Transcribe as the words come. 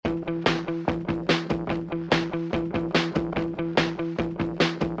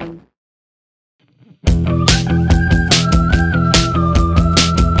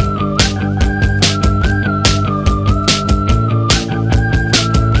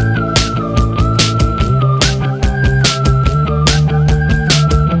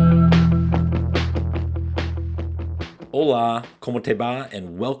Hola, como te va,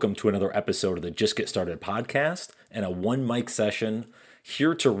 and welcome to another episode of the Just Get Started podcast and a one mic session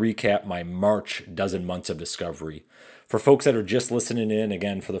here to recap my March dozen months of discovery. For folks that are just listening in,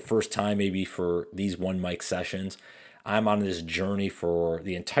 again, for the first time, maybe for these one mic sessions, I'm on this journey for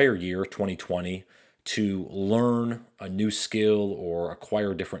the entire year, 2020, to learn a new skill or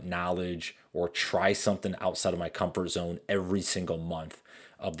acquire different knowledge or try something outside of my comfort zone every single month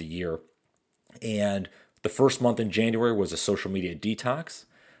of the year. And the first month in January was a social media detox.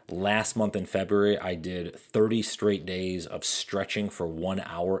 Last month in February, I did 30 straight days of stretching for 1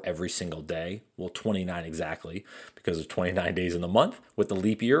 hour every single day. Well, 29 exactly, because of 29 days in the month with the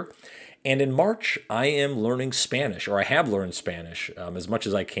leap year. And in March, I am learning Spanish, or I have learned Spanish as much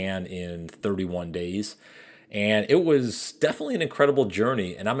as I can in 31 days. And it was definitely an incredible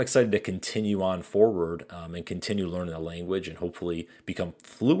journey, and I'm excited to continue on forward and continue learning the language and hopefully become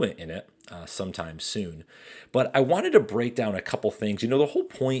fluent in it sometime soon. But I wanted to break down a couple things. You know, the whole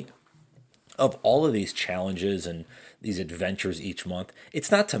point of all of these challenges and these adventures each month, it's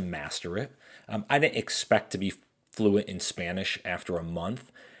not to master it. I didn't expect to be fluent in Spanish after a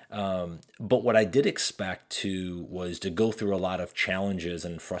month. But what I did expect was to go through a lot of challenges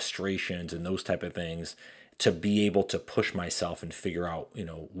and frustrations and those type of things to be able to push myself and figure out,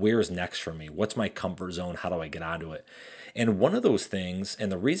 where's next for me? What's my comfort zone? How do I get onto it? And one of those things,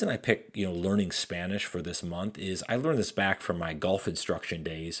 and the reason I picked, learning Spanish for this month is I learned this back from my golf instruction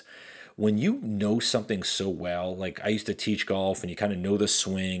days. When you know something so well, like I used to teach golf and you kind of know the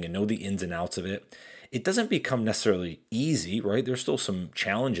swing and know the ins and outs of it, it doesn't become necessarily easy, right? There's still some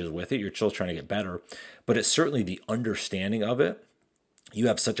challenges with it. You're still trying to get better, but it's certainly the understanding of it. You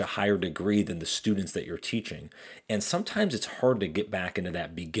have such a higher degree than the students that you're teaching. And sometimes it's hard to get back into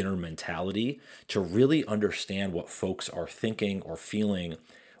that beginner mentality to really understand what folks are thinking or feeling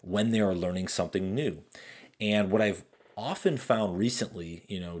when they are learning something new. And what I've often found recently,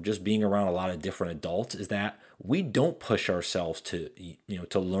 just being around a lot of different adults, is that we don't push ourselves to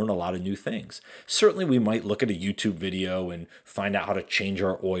learn a lot of new things. Certainly we might look at a YouTube video and find out how to change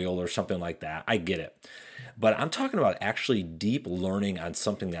our oil or something like that. I get it. But I'm talking about actually deep learning on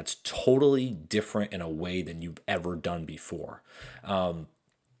something that's totally different in a way than you've ever done before. I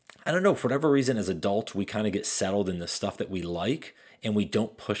don't know, for whatever reason, as adults, we kind of get settled in the stuff that we like and we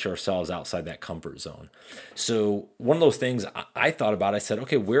don't push ourselves outside that comfort zone. So, one of those things I thought about, I said,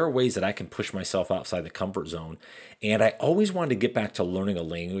 okay, where are ways that I can push myself outside the comfort zone? And I always wanted to get back to learning a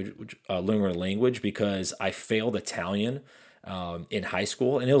language because I failed Italian in high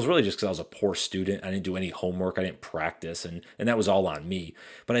school. And it was really just because I was a poor student. I didn't do any homework, I didn't practice, and that was all on me.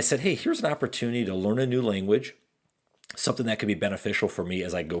 But I said, hey, here's an opportunity to learn a new language, something that could be beneficial for me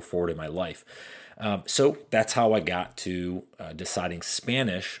as I go forward in my life. So that's how I got to deciding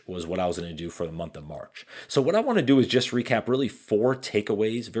Spanish was what I was going to do for the month of March. So what I want to do is just recap really 4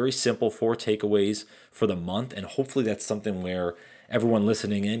 takeaways, very simple 4 takeaways for the month. And hopefully that's something where everyone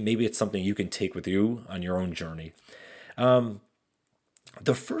listening in, maybe it's something you can take with you on your own journey.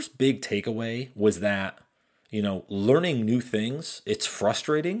 The first big takeaway was that, learning new things, it's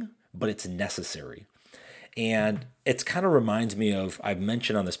frustrating, but it's necessary. And it's kind of reminds me of, I've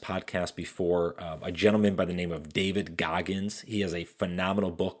mentioned on this podcast before, a gentleman by the name of David Goggins. He has a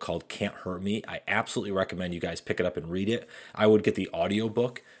phenomenal book called Can't Hurt Me. I absolutely recommend you guys pick it up and read it. I would get the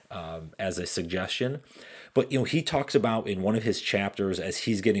audiobook as a suggestion. But, he talks about in one of his chapters as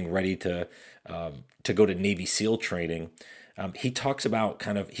he's getting ready to go to Navy SEAL training, he talks about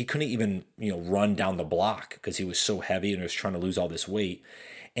he couldn't even, run down the block because he was so heavy and was trying to lose all this weight.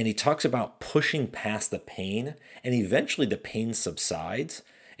 And he talks about pushing past the pain, and eventually the pain subsides.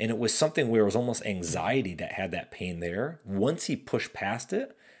 And it was something where it was almost anxiety that had that pain there. Once he pushed past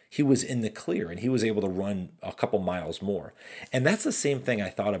it, he was in the clear and he was able to run a couple miles more. And that's the same thing I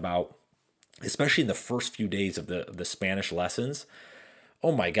thought about, especially in the first few days of the Spanish lessons.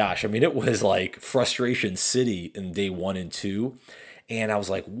 Oh my gosh. I mean, it was like frustration city in day 1 and 2. And I was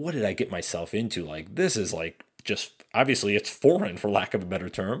like, what did I get myself into? Like, this is like just obviously it's foreign, for lack of a better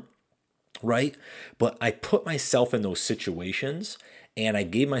term, right? But I put myself in those situations and I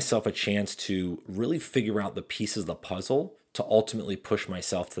gave myself a chance to really figure out the pieces of the puzzle to ultimately push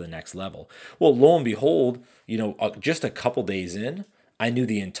myself to the next level. Well, lo and behold, just a couple days in, I knew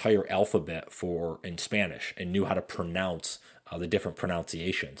the entire alphabet in Spanish and knew how to pronounce the different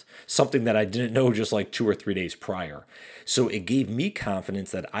pronunciations, something that I didn't know just like 2 or 3 days prior. So it gave me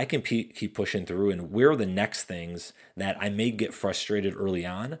confidence that I can keep pushing through, and where are the next things that I may get frustrated early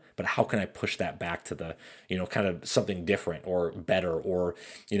on, but how can I push that back to the, kind of something different or better or,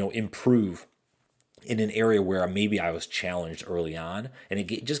 improve. in an area where maybe I was challenged early on, and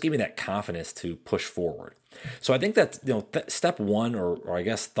it just gave me that confidence to push forward. So I think that step one, or I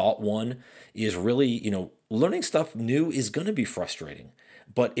guess thought one, is really learning stuff new is going to be frustrating.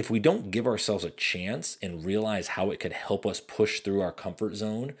 But if we don't give ourselves a chance and realize how it could help us push through our comfort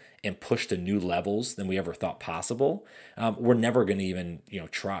zone and push to new levels than we ever thought possible, we're never going to even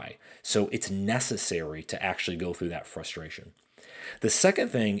try. So it's necessary to actually go through that frustration. The second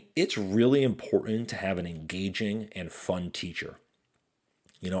thing, it's really important to have an engaging and fun teacher.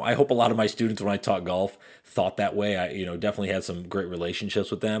 I hope a lot of my students when I taught golf thought that way. I, definitely had some great relationships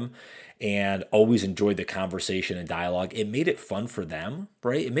with them and always enjoyed the conversation and dialogue. It made it fun for them,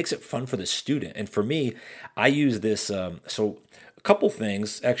 right? It makes it fun for the student. And for me, I use this. So a couple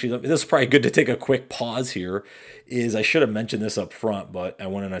things, actually, this is probably good to take a quick pause here, is I should have mentioned this up front, but I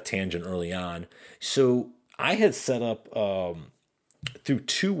went on a tangent early on. So I had set up through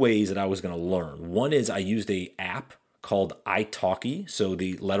two ways that I was going to learn. One is I used a app called italki, so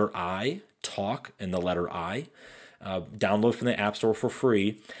the letter I, talk, and the letter I. Download from the App Store for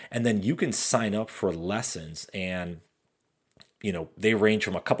free, and then you can sign up for lessons, and they range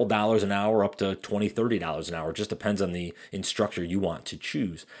from a couple dollars an hour up to $20-$30 an hour. It just depends on the instructor you want to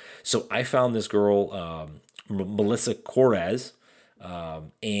choose. So I found this girl, Melissa Correz,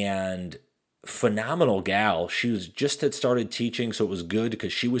 and phenomenal gal. She was just had started teaching, so it was good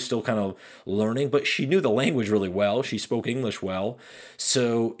because she was still kind of learning, but she knew the language really well. She spoke English well.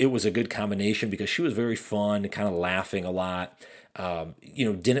 So it was a good combination because she was very fun, kind of laughing a lot.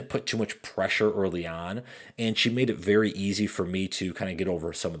 Didn't put too much pressure early on, and she made it very easy for me to kind of get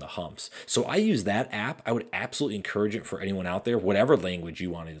over some of the humps. So I use that app. I would absolutely encourage it for anyone out there, whatever language you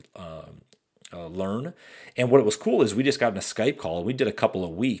want to learn. And what was cool is we just got in a Skype call. We did a couple a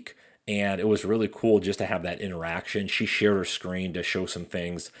week. And it was really cool just to have that interaction. She shared her screen to show some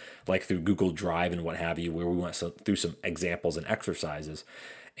things like through Google Drive and what have you, where we went through some examples and exercises.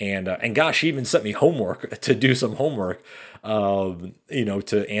 And gosh, she even sent me homework to do some homework,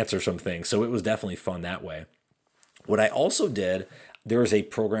 to answer some things. So it was definitely fun that way. What I also did, there is a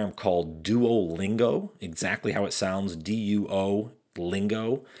program called Duolingo, exactly how it sounds, Duo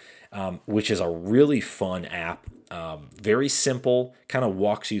Lingo, which is a really fun app. Very simple, kind of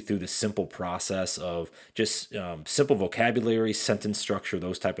walks you through the simple process of just simple vocabulary, sentence structure,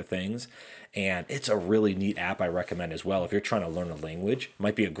 those type of things. And it's a really neat app I recommend as well. If you're trying to learn a language, it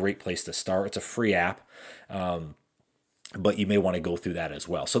might be a great place to start. It's a free app, but you may want to go through that as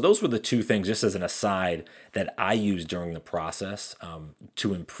well. So those were the two things, just as an aside, that I used during the process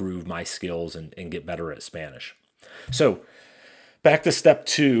to improve my skills and get better at Spanish. So back to step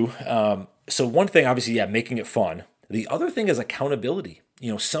two. So one thing, obviously, making it fun. The other thing is accountability.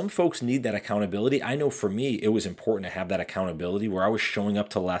 Some folks need that accountability. I know for me, it was important to have that accountability where I was showing up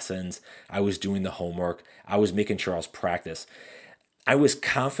to lessons, I was doing the homework, I was making sure I was practice. I was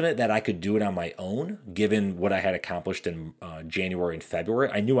confident that I could do it on my own, given what I had accomplished in January and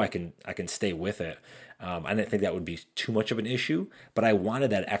February. I knew I can stay with it. I didn't think that would be too much of an issue, but I wanted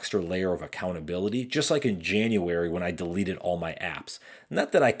that extra layer of accountability, just like in January when I deleted all my apps.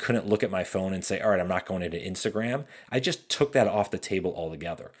 Not that I couldn't look at my phone and say, all right, I'm not going into Instagram. I just took that off the table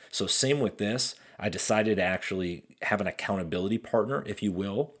altogether. So same with this. I decided to actually have an accountability partner, if you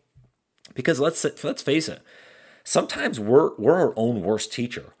will, because let's face it. Sometimes we're our own worst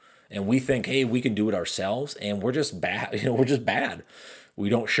teacher, and we think, hey, we can do it ourselves, and we're just bad. We're just bad. We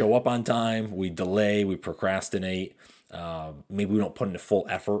don't show up on time. We delay. We procrastinate. Maybe we don't put in a full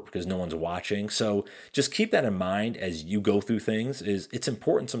effort because no one's watching. So just keep that in mind as you go through things. It's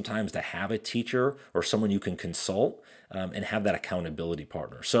important sometimes to have a teacher or someone you can consult and have that accountability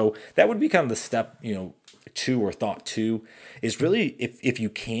partner. So that would be kind of the step, two or thought two is really if you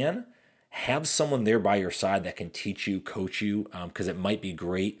can, have someone there by your side that can teach you, coach you, because it might be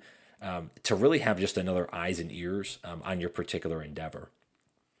great to really have just another eyes and ears on your particular endeavor.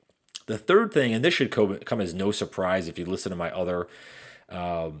 The third thing, and this should come as no surprise if you listen to my other,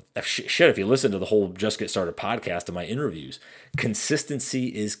 if you listen to the whole Just Get Started podcast and my interviews, consistency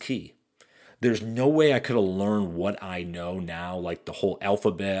is key. There's no way I could have learned what I know now, like the whole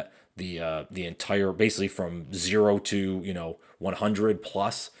alphabet, the entire, basically from 0 to 100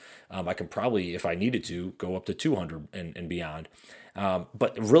 plus. I can probably, if I needed to, go up to 200 and beyond.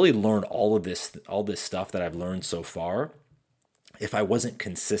 But really learn all this stuff that I've learned so far if I wasn't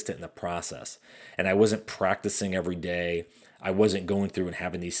consistent in the process and I wasn't practicing every day. I wasn't going through and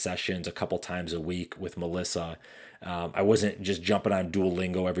having these sessions a couple times a week with Melissa. I wasn't just jumping on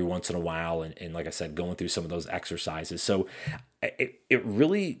Duolingo every once in a while and like I said, going through some of those exercises. So it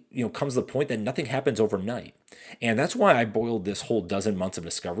really, comes to the point that nothing happens overnight. And that's why I boiled this whole dozen months of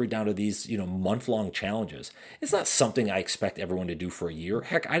discovery down to these, month-long challenges. It's not something I expect everyone to do for a year.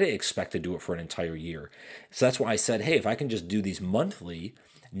 Heck, I didn't expect to do it for an entire year. So that's why I said, hey, if I can just do these monthly,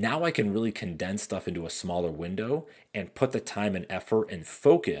 now I can really condense stuff into a smaller window and put the time and effort and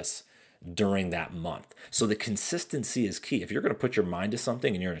focus during that month. So the consistency is key. If you're going to put your mind to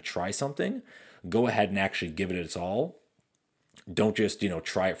something and you're going to try something, go ahead and actually give it its all. Don't just,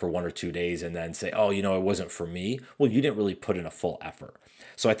 try it for 1 or 2 days and then say, oh, it wasn't for me. Well, you didn't really put in a full effort.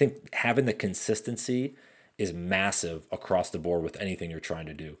 So I think having the consistency is massive across the board with anything you're trying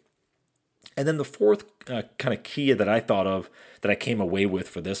to do. And then the fourth kind of key that I thought of that I came away with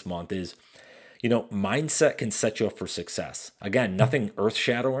for this month is, mindset can set you up for success. Again, nothing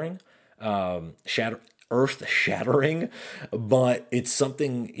earth-shattering, earth-shattering, but it's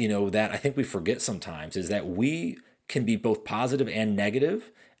something, that I think we forget sometimes is that we can be both positive and negative,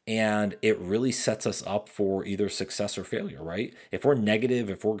 and it really sets us up for either success or failure, right? If we're negative,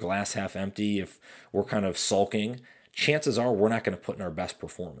 if we're glass half empty, if we're kind of sulking, chances are we're not going to put in our best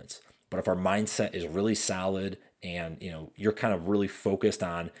performance. But if our mindset is really solid and you're kind of really focused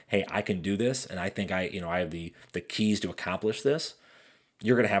on, hey, I can do this, and I think I have the keys to accomplish this,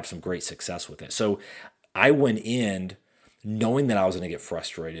 you're going to have some great success with it. So I went in knowing that I was going to get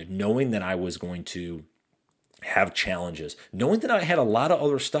frustrated, knowing that I was going to have challenges, knowing that I had a lot of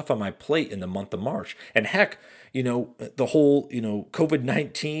other stuff on my plate in the month of March. And heck, the whole,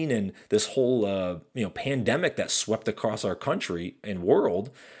 COVID-19 and this whole, pandemic that swept across our country and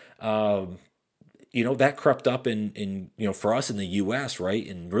world, that crept up in for us in the US, right,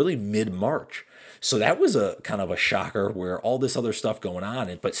 in really mid-March. So that was a kind of a shocker where all this other stuff going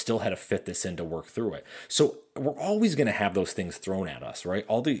on, but still had to fit this in to work through it. So we're always going to have those things thrown at us, right?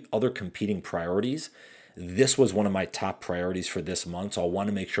 All the other competing priorities. This was one of my top priorities for this month. So I want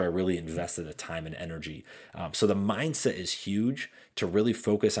to make sure I really invested the time and energy. So the mindset is huge to really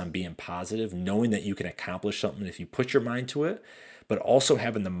focus on being positive, knowing that you can accomplish something if you put your mind to it, but also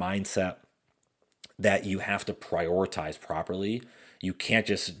having the mindset that you have to prioritize properly. You can't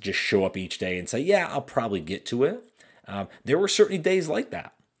just show up each day and say, yeah, I'll probably get to it. There were certainly days like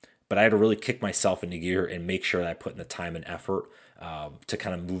that, but I had to really kick myself into gear and make sure that I put in the time and effort to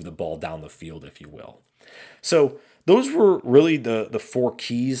kind of move the ball down the field, if you will. So those were really the four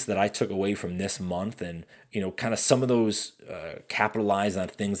keys that I took away from this month, and kind of some of those capitalized on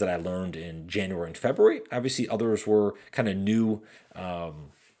things that I learned in January and February. Obviously, others were kind of new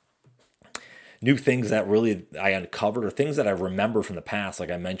things that really I uncovered, or things that I remember from the past,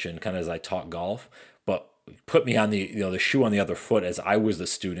 like I mentioned, kind of as I taught golf, but put me on the shoe on the other foot as I was the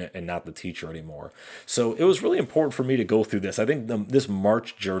student and not the teacher anymore. So it was really important for me to go through this. I think this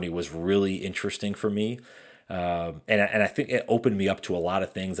March journey was really interesting for me. And I think it opened me up to a lot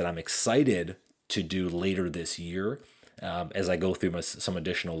of things that I'm excited to do later this year as I go through some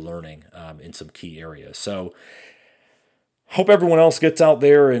additional learning in some key areas. So hope everyone else gets out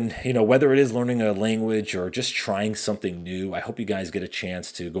there and, whether it is learning a language or just trying something new, I hope you guys get a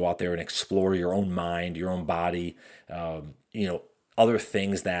chance to go out there and explore your own mind, your own body, other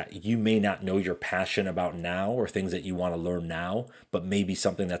things that you may not know you're passionate about now, or things that you want to learn now, but maybe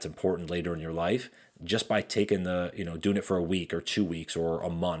something that's important later in your life, just by taking doing it for a week or 2 weeks or a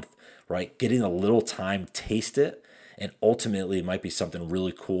month, right? Getting a little time, taste it, and ultimately it might be something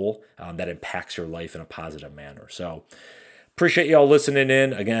really cool that impacts your life in a positive manner. So appreciate y'all listening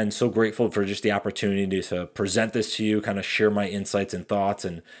in. Again, so grateful for just the opportunity to present this to you, kind of share my insights and thoughts,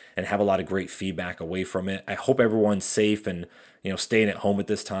 and have a lot of great feedback away from it. I hope everyone's safe and staying at home at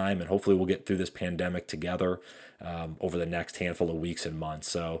this time, and hopefully we'll get through this pandemic together over the next handful of weeks and months.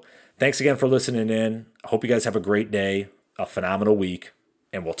 So thanks again for listening in. I hope you guys have a great day, a phenomenal week,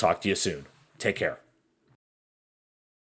 and we'll talk to you soon. Take care.